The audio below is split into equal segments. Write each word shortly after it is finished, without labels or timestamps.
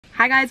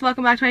Hi guys,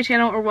 welcome back to my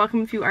channel, or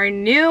welcome if you are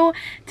new.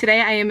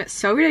 Today I am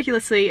so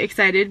ridiculously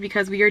excited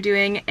because we are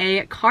doing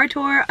a car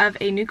tour of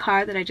a new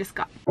car that I just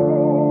got.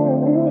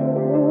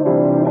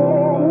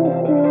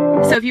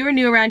 So if you are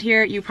new around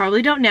here, you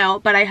probably don't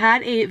know, but I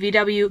had a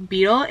VW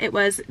Beetle. It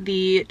was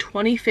the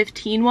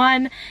 2015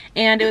 one,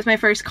 and it was my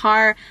first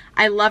car.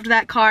 I loved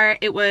that car.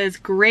 It was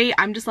great.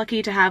 I'm just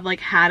lucky to have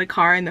had a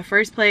car in the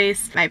first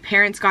place. My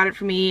parents got it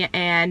for me,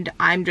 and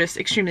I'm just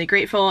extremely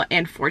grateful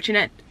and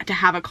fortunate to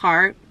have a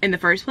car in the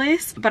first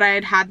place. But I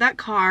had had that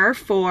car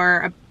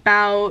for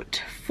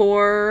about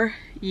 4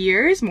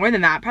 years, more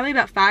than that, probably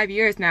about 5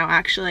 years now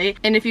actually.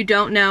 And if you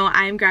don't know,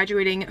 I'm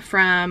graduating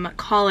from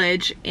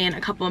college in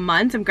a couple of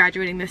months. I'm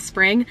graduating this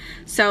spring,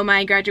 so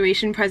my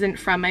graduation present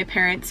from my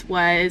parents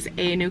was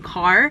a new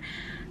car.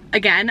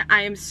 Again,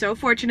 I am so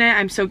fortunate,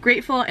 I'm so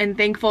grateful and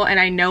thankful, and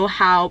I know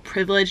how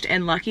privileged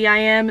and lucky I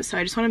am, so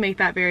I just want to make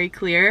that very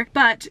clear.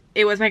 But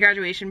it was my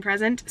graduation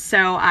present,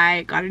 so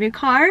I got a new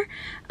car.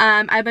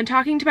 I've been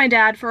talking to my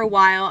dad for a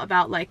while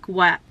about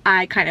what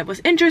I kind of was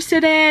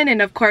interested in,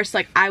 and of course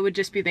I would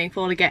just be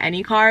thankful to get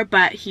any car,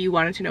 but he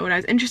wanted to know what I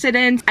was interested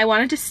in. I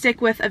wanted to stick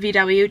with a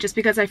VW just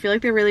because I feel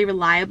like they're really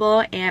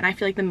reliable, and I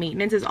feel like the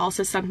maintenance is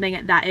also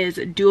something that is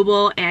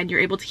doable and you're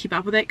able to keep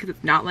up with it because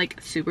it's not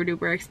super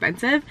duper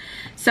expensive.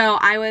 So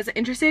I was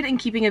interested in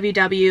keeping a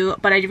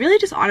VW, but I really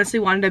just honestly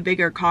wanted a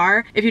bigger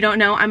car. If you don't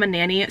know, I'm a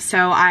nanny,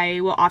 so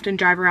I will often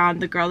drive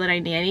around the girl that I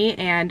nanny,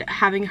 and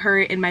having her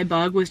in my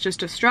Bug was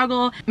just a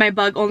struggle. My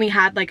Bug only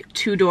had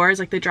 2 doors,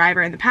 the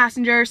driver and the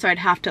passenger, so I'd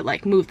have to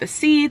move the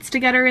seats to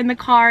get her in the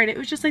car, and it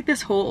was just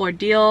this whole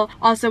ordeal.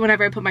 Also,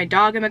 whenever I put my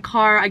dog in the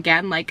car,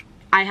 again,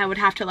 I would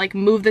have to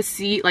move the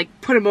seat,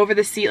 put him over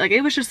the seat,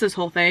 it was just this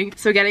whole thing.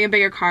 So getting a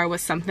bigger car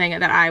was something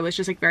that I was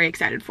just very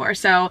excited for.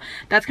 So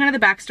that's kind of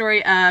the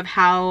backstory of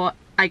how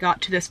I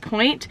got to this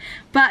point.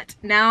 But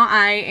now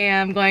I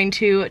am going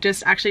to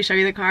just actually show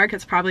you the car, because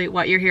it's probably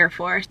what you're here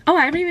for. Oh,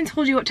 I haven't even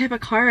told you what type of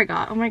car I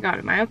got. Oh my god,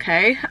 am I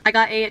okay? I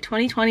got a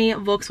 2020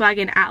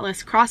 Volkswagen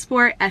Atlas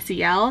Crossport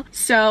SEL.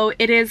 So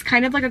it is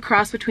kind of like a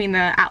cross between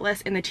the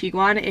Atlas and the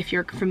Tiguan, if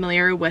you're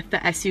familiar with the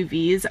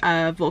SUVs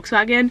of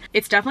Volkswagen.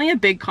 It's definitely a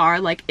big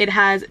car. It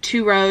has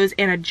 2 rows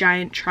and a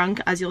giant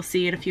trunk, as you'll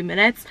see in a few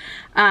minutes.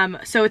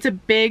 So it's a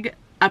big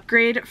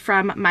upgrade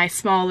from my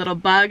small little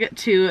Bug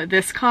to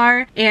this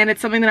car, and it's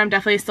something that I'm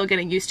definitely still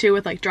getting used to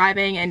with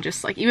driving and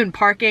just even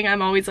parking.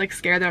 I'm always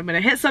scared that I'm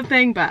gonna hit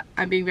something, but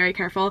I'm being very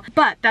careful.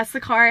 But that's the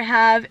car I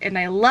have, and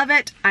I love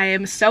it. I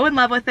am so in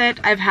love with it.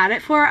 I've had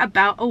it for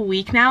about a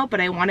week now, but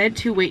I wanted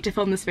to wait to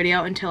film this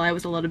video until I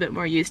was a little bit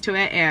more used to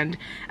it and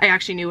I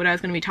actually knew what I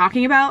was gonna be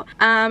talking about.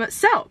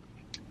 So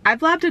I've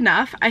blabbed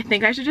enough. I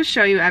think I should just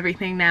show you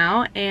everything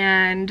now,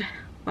 and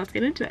let's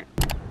get into it.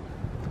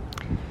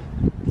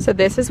 So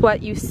this is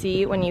what you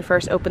see when you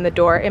first open the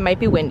door. It might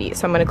be windy,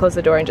 so I'm gonna close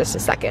the door in just a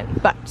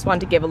second, but just wanted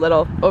to give a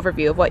little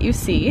overview of what you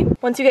see.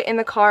 Once you get in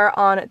the car,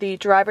 on the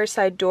driver's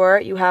side door,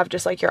 you have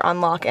just your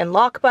unlock and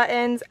lock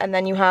buttons, and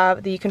then you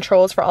have the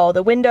controls for all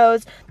the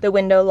windows, the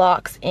window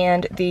locks,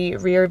 and the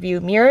rear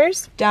view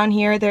mirrors. Down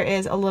here, there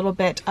is a little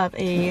bit of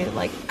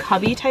a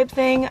cubby type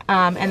thing,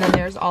 and then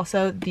there's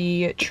also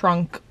the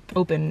trunk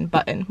open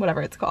button,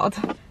 whatever it's called.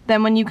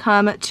 Then when you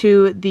come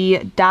to the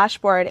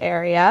dashboard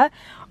area,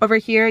 over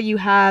here you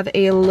have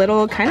a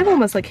little kind of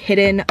almost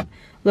hidden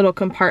little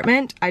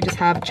compartment. I just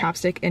have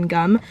chapstick and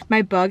gum.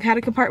 My Bug had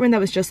a compartment that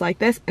was just like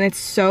this, and it's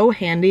so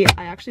handy.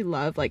 I actually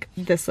love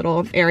this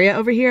little area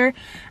over here.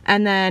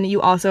 And then you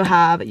also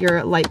have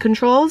your light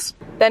controls.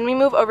 Then we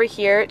move over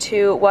here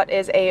to what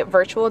is a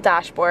virtual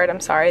dashboard. I'm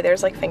sorry,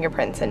 there's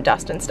fingerprints and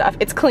dust and stuff.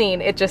 It's clean,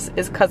 it just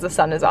is because the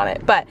sun is on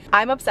it. But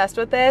I'm obsessed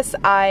with this.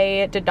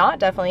 I did not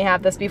definitely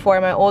have this before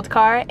in my old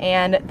car,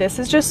 and this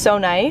is just so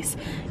nice.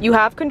 You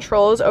have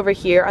controls over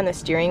here on the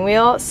steering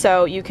wheel,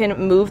 so you can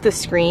move the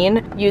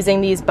screen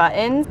using these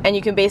buttons, and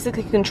you can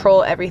basically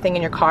control everything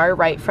in your car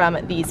right from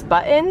these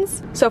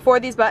buttons. So for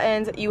these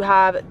buttons,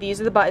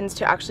 these are the buttons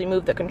to actually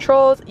move the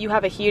controls. You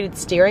have a heated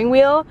steering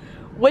wheel,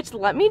 which,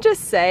 let me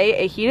just say,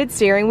 a heated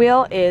steering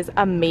wheel is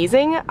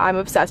amazing. I'm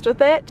obsessed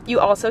with it. You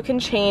also can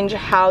change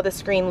how the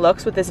screen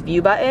looks with this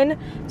view button.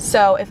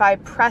 So if I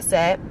press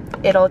it,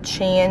 it'll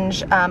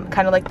change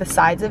kind of the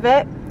sides of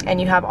it, and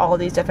you have all of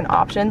these different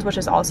options, which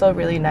is also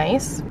really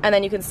nice. And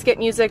then you can skip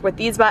music with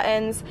these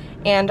buttons,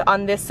 and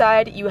on this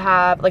side you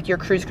have your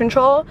cruise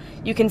control.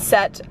 You can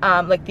set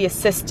the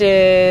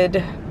assisted,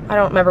 I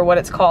don't remember what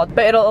it's called,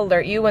 but it'll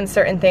alert you when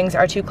certain things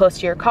are too close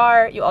to your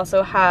car. You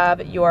also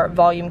have your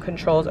volume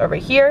controls over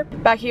here.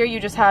 Back here you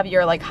just have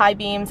your high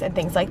beams and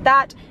things like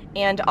that.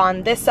 And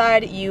on this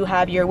side you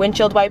have your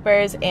windshield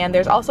wipers, and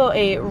there's also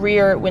a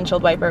rear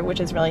windshield wiper,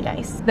 which is really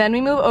nice. Then we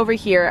move over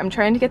here. I'm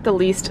trying to get the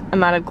least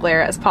amount of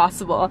glare as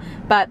possible,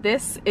 but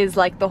this is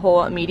the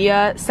whole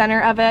media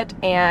center of it,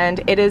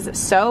 and it is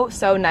so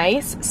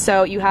nice.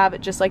 So you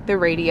have just the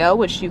radio,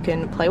 which you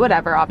can play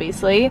whatever,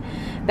 obviously.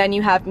 Then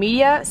you have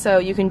media, so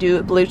you can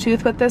do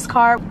Bluetooth with this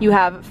car. You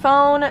have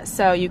phone,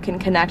 so you can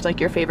connect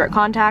your favorite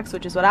contacts,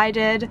 which is what I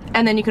did.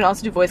 And then you can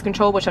also do voice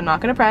control, which I'm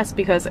not gonna press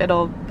because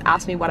it'll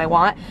ask me what I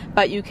want.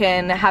 but you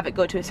can have it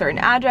go to a certain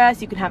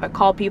address, you can have it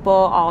call people,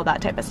 all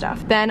that type of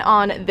stuff. Then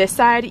on this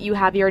side, you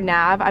have your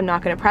nav. I'm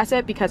not gonna press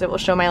it because it will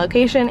show my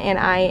location and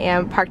I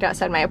am parked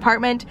outside my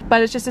apartment,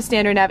 but it's just a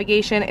standard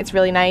navigation. It's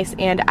really nice,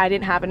 and I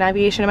didn't have a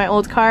navigation in my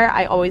old car.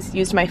 I always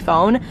used my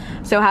phone.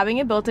 So having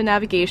a built-in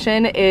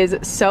navigation is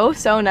so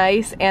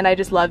nice, and I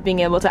just love being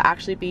able to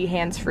actually be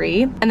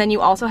hands-free. And then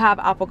you also have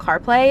Apple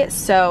CarPlay,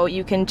 so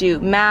you can do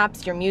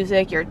maps, your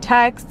music, your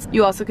texts.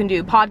 You also can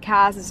do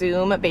podcasts,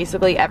 Zoom,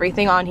 basically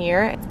everything on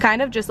here. It's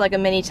kind of just like a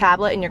mini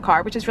tablet in your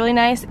car, which is really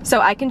nice.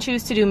 So I can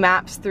choose to do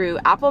maps through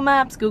Apple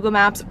Maps, Google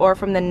Maps, or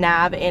from the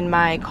nav in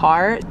my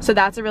car. So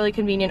that's a really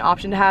convenient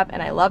option to have,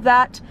 and I love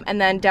that. And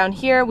then down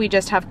here we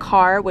just have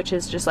car, which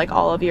is just like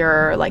all of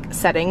your like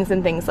settings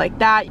and things like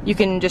that. You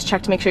can just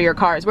check to make sure your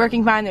car is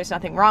working fine, there's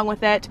nothing wrong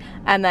with it.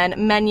 And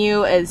then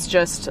menu is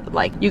just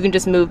like, you can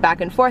just move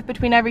back and forth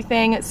between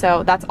everything.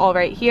 So that's all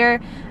right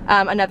here.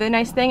 Another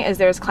nice thing is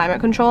there's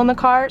climate control in the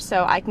car,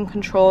 so I can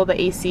control the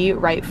AC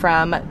right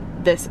from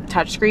this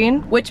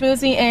touchscreen, which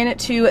moves me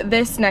into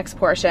this next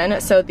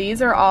portion. So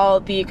these are all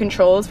the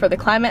controls for the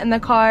climate in the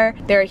car.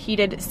 There are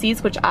heated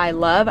seats, which I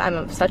love.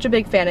 I'm such a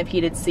big fan of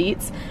heated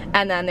seats.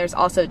 And then there's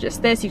also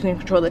just this, you can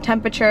control the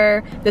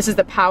temperature. This is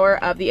the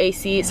power of the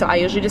AC, so I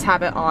usually just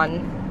have it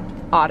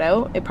on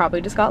auto. It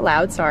probably just got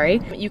loud,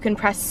 sorry. You can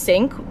press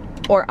sync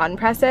or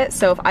unpress it.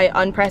 So if I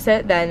unpress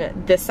it,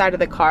 then this side of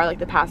the car, like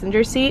the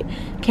passenger seat,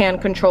 can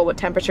control what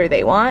temperature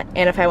they want.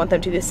 And if I want them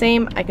to do the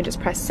same, I can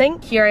just press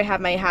sync. Here I have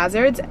my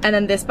hazards, and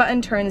then this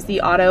button turns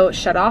the auto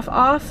shut off.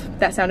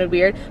 That sounded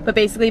weird, but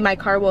basically my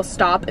car will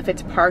stop if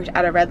it's parked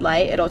at a red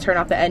light. It'll turn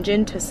off the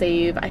engine to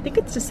save, I think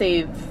it's to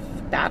save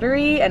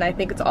battery, and I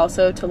think it's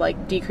also to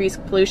like decrease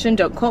pollution.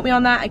 Don't quote me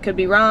on that, I could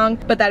be wrong,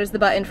 but that is the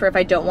button for if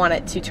I don't want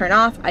it to turn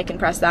off, I can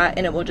press that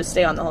and it will just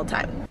stay on the whole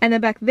time. And then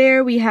back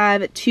there we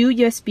have 2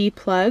 USB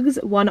plugs,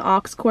 1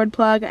 aux cord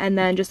plug, and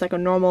then just like a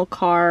normal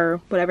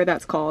car, whatever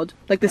that's called,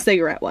 like the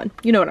cigarette one.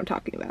 You know what I'm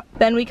talking about.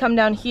 Then we come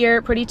down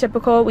here, pretty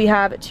typical, we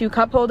have 2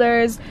 cup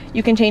holders.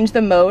 You can change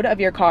the mode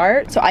of your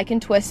car, so I can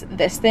twist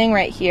this thing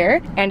right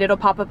here and it'll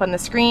pop up on the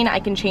screen.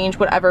 I can change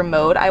whatever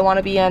mode I want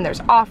to be in.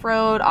 There's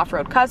off-road,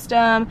 off-road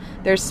custom,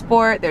 there's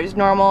sport, there's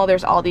normal,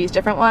 there's all these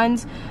different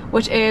ones,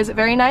 which is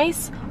very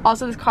nice.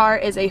 Also, this car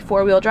is a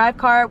 4-wheel drive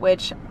car,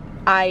 which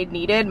I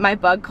needed. My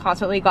bug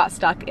constantly got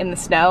stuck in the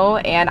snow,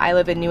 and I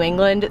live in New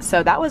England,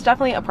 so that was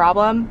definitely a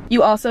problem.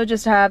 You also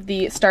just have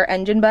the start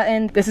engine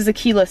button. This is a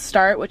keyless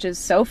start, which is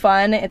so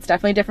fun. It's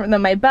definitely different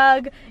than my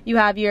bug. You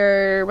have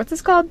your, what's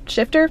this called?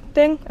 Shifter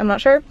thing? I'm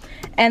not sure.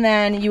 And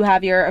then you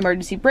have your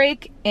emergency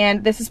brake,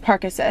 and this is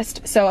park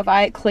assist. So if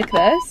I click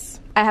this,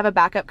 I have a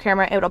backup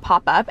camera, it'll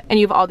pop up, and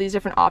you have all these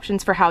different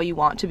options for how you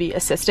want to be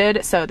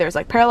assisted. So there's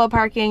like parallel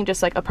parking,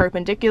 just like a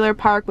perpendicular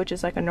park, which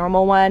is like a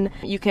normal one.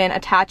 You can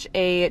attach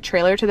a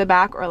trailer to the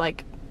back, or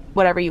like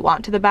whatever you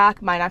want to the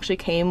back. Mine actually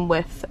came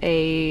with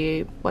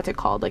a, what's it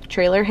called, like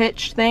trailer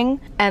hitch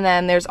thing. And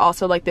then there's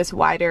also like this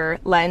wider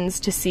lens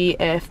to see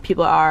if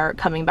people are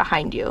coming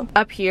behind you.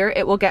 Up here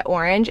it will get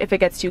orange if it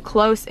gets too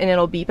close, and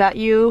it'll beep at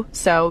you,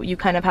 so you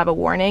kind of have a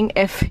warning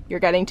if you're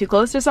getting too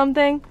close to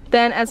something.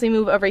 Then as we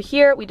move over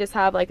here, we just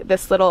have like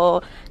this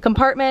little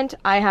compartment.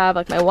 I have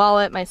like my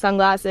wallet, my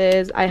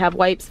sunglasses, I have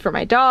wipes for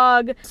my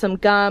dog, some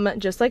gum,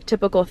 just like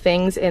typical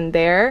things in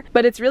there,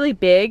 but it's really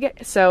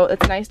big, so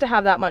it's nice to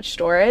have that much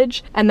storage.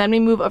 And then we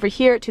move over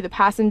here to the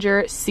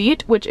passenger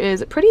seat, which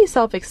is pretty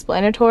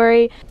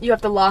self-explanatory. You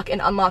have to lock and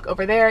unlock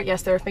over there.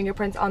 Yes, there are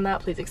fingerprints on that,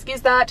 please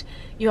excuse that.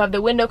 You have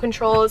the window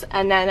controls,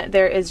 and then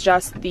there is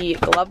just the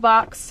glove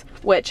box,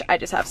 which I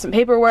just have some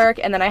paperwork,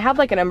 and then I have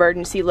like an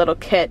emergency little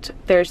kit.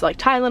 There's like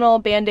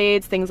Tylenol,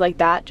 Band-Aids, things like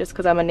that, just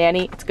because I'm a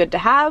nanny, it's good to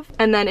have.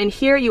 And then in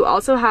here you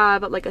also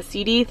have like a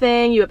CD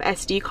thing, you have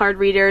SD card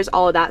readers,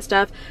 all of that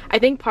stuff. I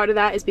think part of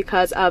that is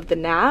because of the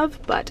nav,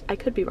 but I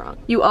could be wrong.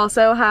 You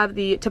also have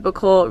the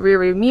typical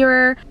rear view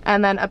mirror,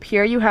 and then up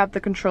here you have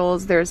the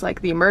controls. There's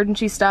like the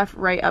emergency stuff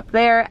right up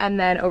there, and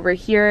then over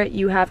here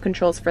you have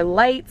controls for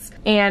lights,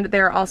 and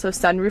there are also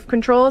sunroof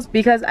controls,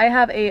 because I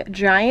have a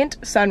giant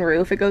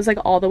sunroof. It goes like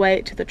all the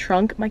way to the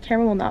trunk. My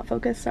camera will not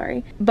focus,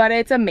 sorry, but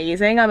it's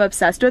amazing. I'm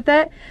obsessed with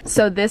it.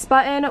 So this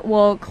button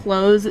will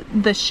close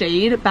the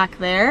shade back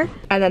there,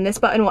 and then this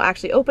button will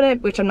actually open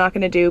it, which I'm not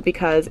going to do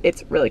because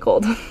it's really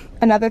cold.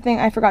 Another thing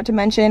I forgot to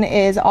mention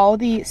is all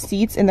the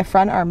seats in the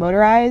front are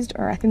motorized,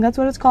 or I think that's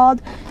what it's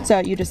called. So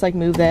you just like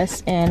move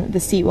this and the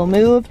seat will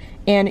move,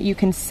 and you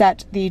can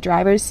set the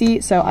driver's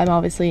seat. So I'm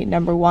obviously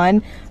number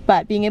 1,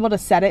 but being able to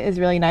set it is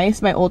really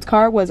nice. My old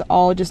car was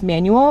all just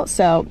manual,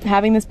 so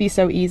having this be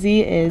so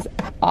easy is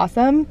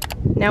awesome.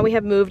 Now we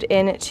have moved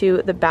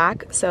into the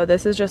back, so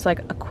this is just like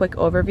a quick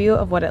overview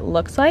of what it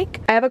looks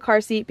like. I have a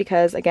car seat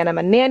because again I'm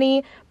a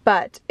nanny,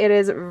 but it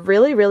is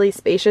really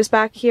spacious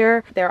back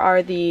here. There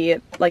are the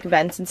like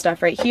vents and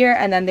stuff right here,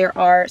 and then there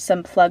are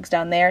some plugs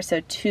down there,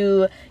 so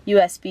 2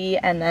 USB,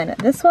 and then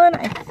this one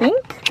I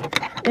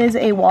think is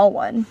a wall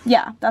one.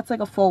 Yeah, that's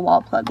like a full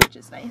wall plug, which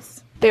is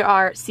nice. There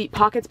are seat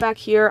pockets back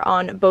here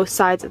on both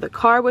sides of the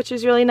car, which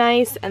is really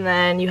nice, and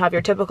then you have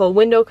your typical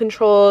window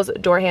controls,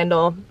 door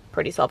handle,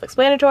 pretty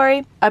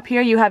self-explanatory. Up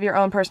here you have your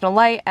own personal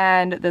light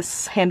and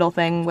this handle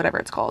thing, whatever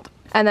it's called.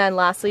 And then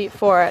lastly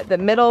for the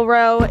middle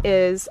row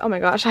is, oh my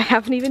gosh, I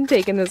haven't even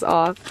taken this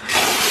off.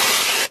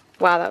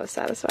 Wow, that was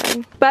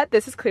satisfying. But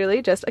this is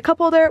clearly just a cup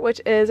holder, which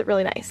is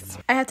really nice.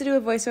 I have to do a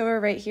voiceover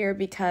right here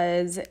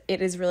because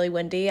it is really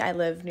windy. I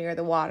live near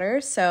the water,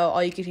 so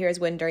all you could hear is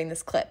wind during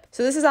this clip.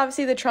 So this is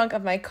obviously the trunk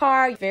of my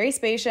car, very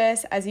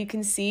spacious. As you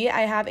can see,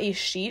 I have a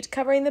sheet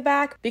covering the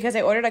back because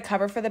I ordered a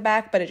cover for the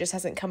back, but it just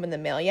hasn't come in the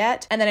mail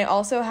yet. And then I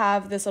also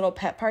have this little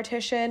pet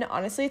partition.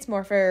 Honestly, it's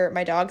more for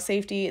my dog's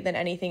safety than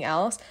anything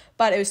else,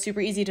 but it was super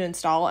easy to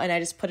install and I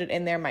just put it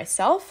in there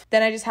myself.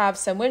 Then I just have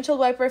some windshield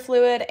wiper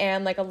fluid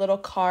and like a little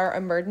car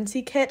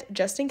emergency kit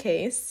just in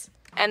case.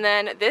 And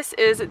then this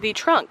is the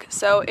trunk.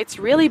 So it's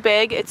really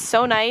big. It's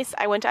so nice.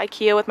 I went to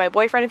IKEA with my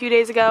boyfriend a few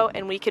days ago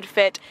and we could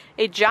fit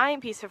a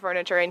giant piece of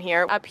furniture in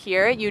here. Up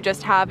here, you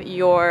just have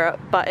your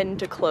button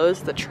to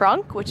close the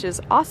trunk, which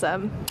is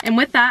awesome. And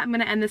with that, I'm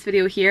gonna end this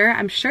video here.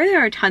 I'm sure there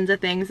are tons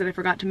of things that I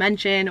forgot to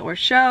mention or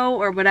show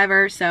or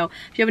whatever. So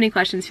if you have any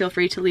questions, feel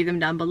free to leave them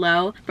down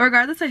below. But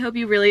regardless, I hope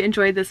you really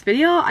enjoyed this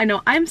video. I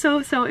know I'm so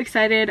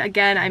excited.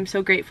 Again, I'm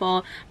so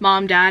grateful.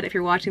 Mom, Dad, if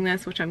you're watching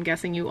this, which I'm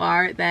guessing you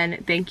are,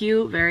 then thank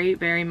you very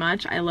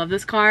much. I love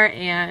this car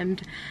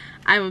and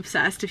I'm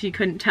obsessed if you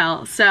couldn't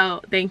tell.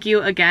 So thank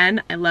you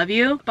again. I love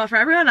you. But for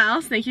everyone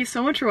else, thank you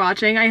so much for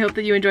watching. I hope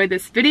that you enjoyed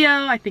this video.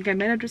 I think I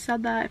might have just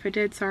said that. If I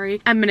did,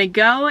 sorry. I'm gonna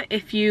go.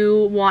 If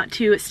you want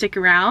to stick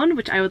around,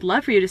 which I would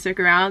love for you to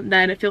stick around,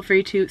 then feel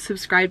free to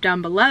subscribe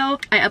down below.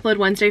 I upload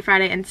Wednesday,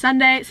 Friday, and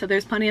Sunday, so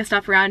there's plenty of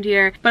stuff around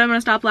here. But I'm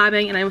gonna stop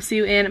blabbing and I will see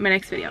you in my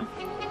next video.